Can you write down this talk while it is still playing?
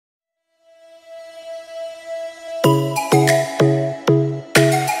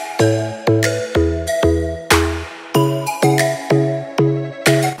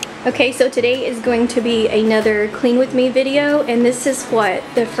Okay, so today is going to be another clean with me video, and this is what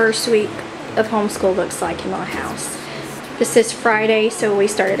the first week of homeschool looks like in my house. This is Friday, so we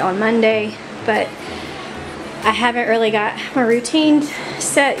started on Monday, but I haven't really got my routine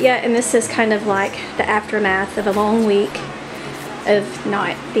set yet, and this is kind of like the aftermath of a long week of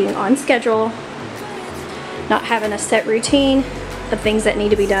not being on schedule, not having a set routine of things that need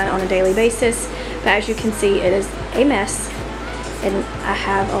to be done on a daily basis. But as you can see, it is a mess, and I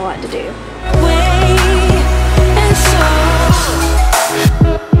have a lot to do.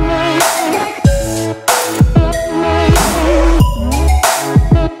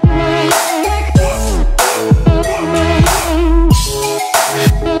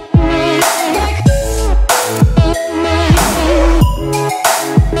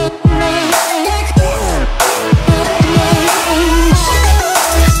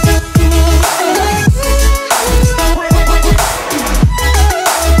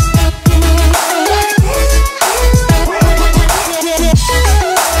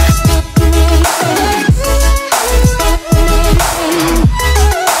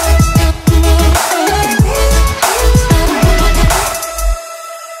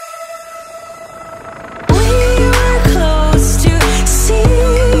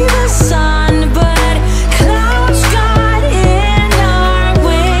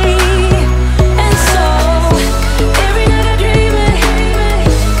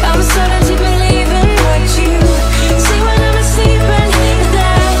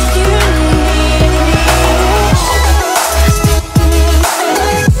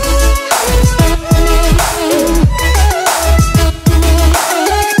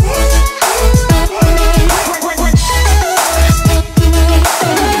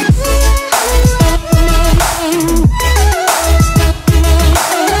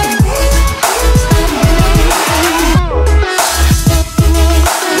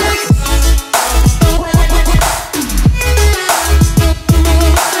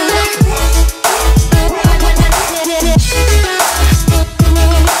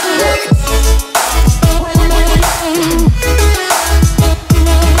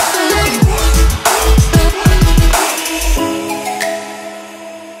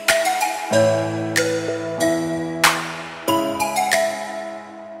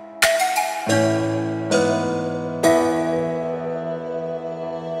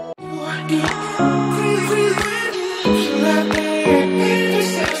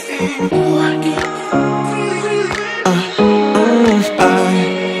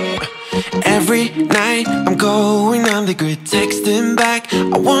 Every night I'm going on the grid, texting back,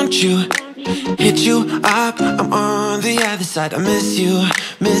 I want you, hit you up, I'm on the other side, I miss you,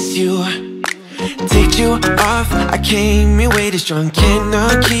 take you off, I came here way too strong,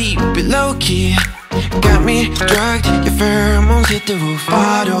 cannot keep it low-key, got me drugged, your pheromones hit the roof,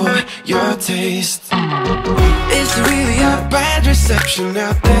 auto, your taste, it's really a bad reception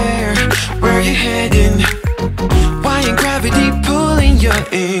out there, where you heading? Why ain't gravity pulling you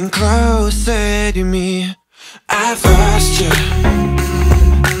in closer to me? I've lost you,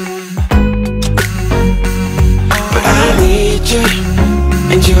 but I need you,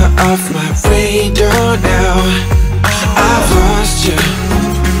 and you're off my radar now. I've lost you,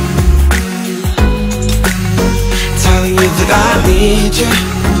 telling you that I need you,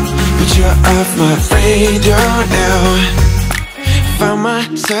 but you're off my radar now. Found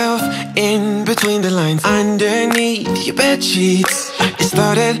myself in between the lines, underneath your bed sheets. It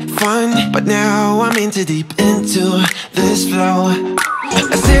started fun, but now I'm in too deep into this flow.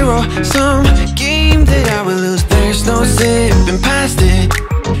 A zero-sum game that I will lose, there's no zipping past it.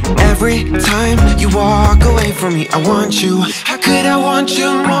 Every time you walk away from me, I want you. How could I want you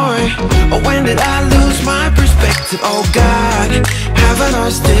more? Or when did I lose my perspective? Oh God, have I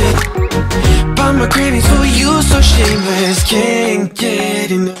lost it? But my cravings for you so shameless, can't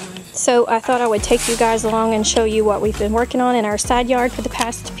get enough. So I thought I would take you guys along and show you what we've been working on in our side yard for the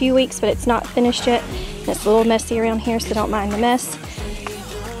past few weeks, but it's not finished yet. And it's a little messy around here, so don't mind the mess.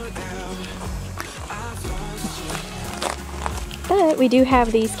 But we do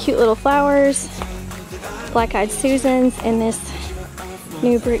have these cute little flowers, black-eyed Susans, and this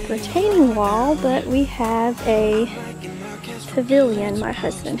new brick retaining wall, but we have a pavilion my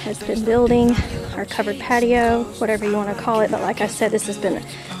husband has been building, our covered patio, whatever you want to call it, but like I said, this has been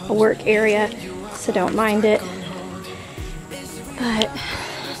a work area, so don't mind it. But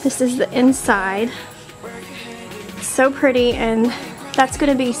this is the inside. It's so pretty, and that's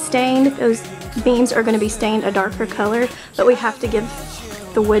going to be stained. Those beams are going to be stained a darker color, but we have to give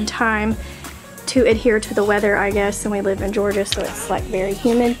the wood time to adhere to the weather, I guess, and we live in Georgia, so it's like very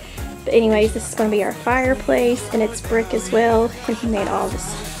humid. But anyways, this is going to be our fireplace, and it's brick as well, and he made all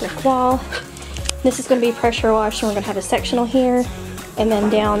this brick wall. This is going to be pressure washed, and we're going to have a sectional here, and then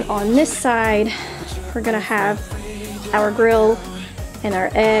down on this side we're going to have our grill and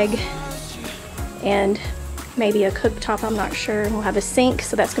our egg and maybe a cooktop, I'm not sure. We'll have a sink,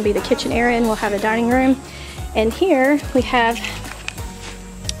 so that's going to be the kitchen area, and we'll have a dining room. And here we have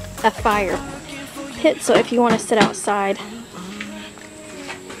a fire pit, so if you want to sit outside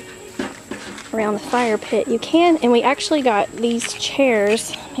around the fire pit, you can. And we actually got these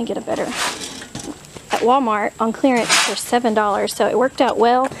chairs, let me get a better, at Walmart on clearance for $7, so it worked out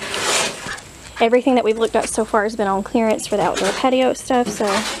well. Everything that we've looked at so far has been on clearance for the outdoor patio stuff, so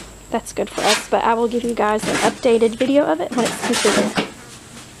that's good for us. But I will give you guys an updated video of it when it's completed.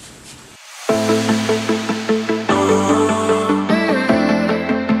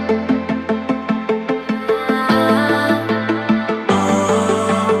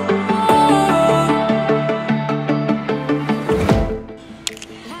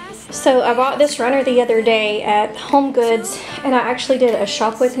 So I bought this runner the other day at Home Goods, and I actually did a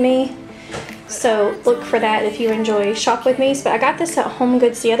shop with me. So look for that if you enjoy shop with me's. But I got this at Home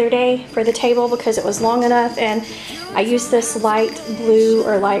Goods the other day for the table because it was long enough, and I use this light blue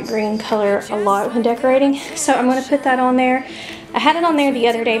or light green color a lot when decorating. So I'm going to put that on there. I had it on there the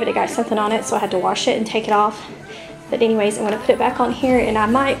other day, but it got something on it, so I had to wash it and take it off. But anyways, I'm going to put it back on here, and I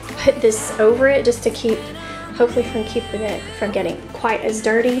might put this over it just to keep, hopefully from keeping it from getting quite as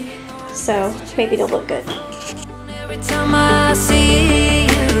dirty. So maybe it'll look good. Every time I see you,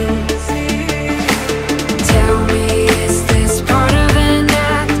 tell me, is this part of an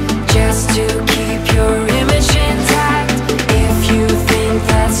act, just to keep your image intact? If you think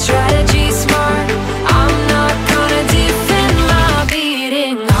that strategy's smart, I'm not gonna defend my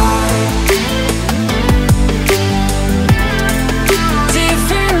beating heart.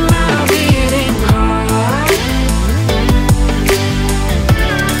 Defend my beating heart.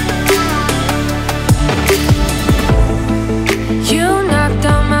 You knocked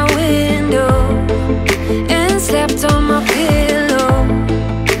on my window and slept on my pillow,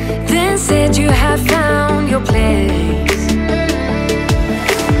 then said you had found your place.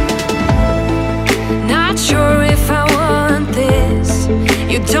 Not sure if I want this.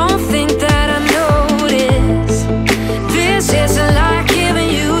 You don't think that I notice. This isn't like giving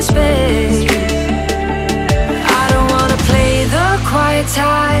you space. I don't wanna play the quiet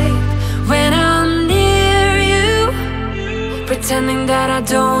type when I'm near you, pretending that I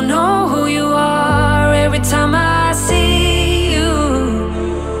don't know who you are every time I see you.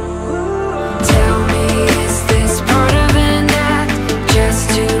 Tell me, is this part of an act, just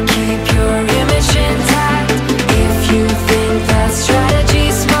to keep your image intact? If you think that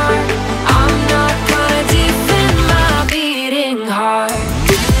strategy's smart, I'm not gonna defend my beating heart.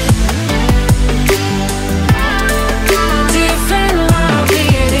 Defend my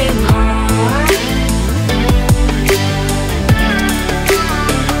beating heart.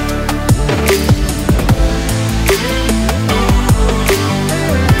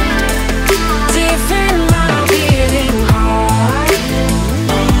 Defend my beating heart.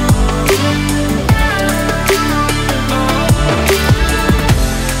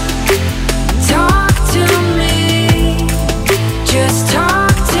 Talk to me, just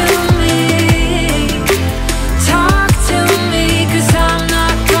talk to me. Talk to me, 'cause I'm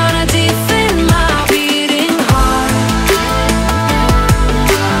not gonna defend my beating heart.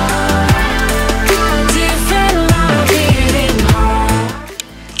 Defend my beating heart.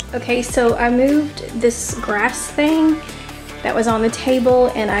 Okay, so I moved this grass thing that was on the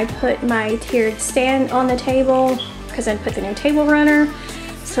table, and I put my tiered stand on the table because I put the new table runner.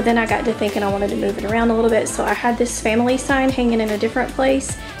 So then I got to thinking I wanted to move it around a little bit, so I had this family sign hanging in a different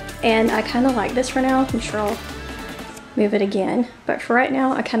place, and I kind of like this for now. I'm sure I'll move it again, but for right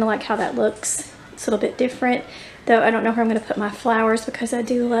now I kind of like how that looks. It's a little bit different, though I don't know where I'm going to put my flowers because I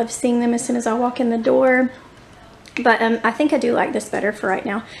do love seeing them as soon as I walk in the door. But I think I do like this better for right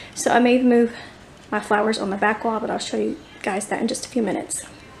now. So I may move my flowers on the back wall, but I'll show you guys that in just a few minutes.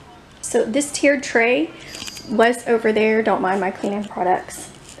 So this tiered tray was over there. Don't mind my cleaning products.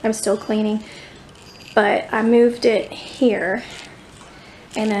 I'm still cleaning. But I moved it here.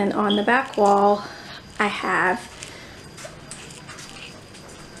 And then on the back wall, I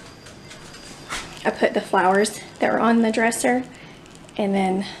put the flowers that were on the dresser. And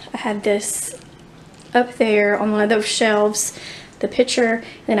then I had this up there on one of those shelves, the picture,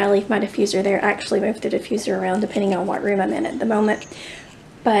 then I leave my diffuser there. I actually moved the diffuser around depending on what room I'm in at the moment.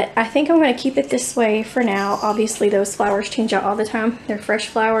 But I think I'm going to keep it this way for now. Obviously those flowers change out all the time. They're fresh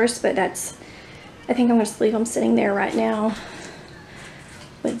flowers, but I think I'm going to leave them sitting there right now.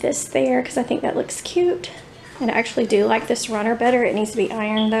 with this there because I think that looks cute. And I actually do like this runner better. It needs to be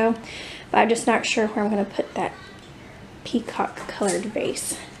ironed though. But I'm just not sure where I'm going to put that peacock colored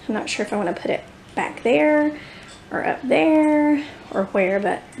vase. I'm not sure if I want to put it back there or up there or where,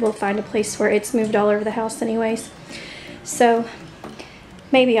 but we'll find a place where it's moved all over the house anyways. So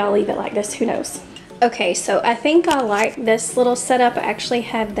maybe I'll leave it like this, who knows. Okay, so I think I like this little setup. I actually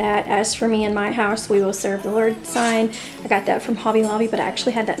had that as for me in my house, we will serve the Lord sign. I got that from Hobby Lobby, but I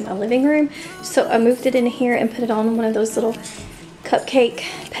actually had that in my living room. So I moved it in here and put it on one of those little cupcake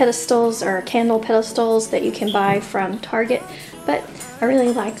pedestals or candle pedestals that you can buy from Target. But I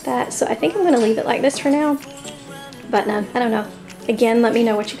really like that. So I think I'm gonna leave it like this for now. But no, I don't know. Again, let me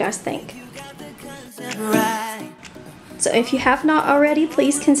know what you guys think. So if you have not already,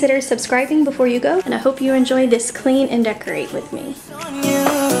 please consider subscribing before you go, and I hope you enjoy this clean and decorate with me.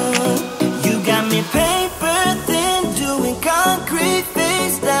 You got me paper thin, doing concrete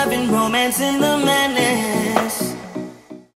things, loving romance in the madness.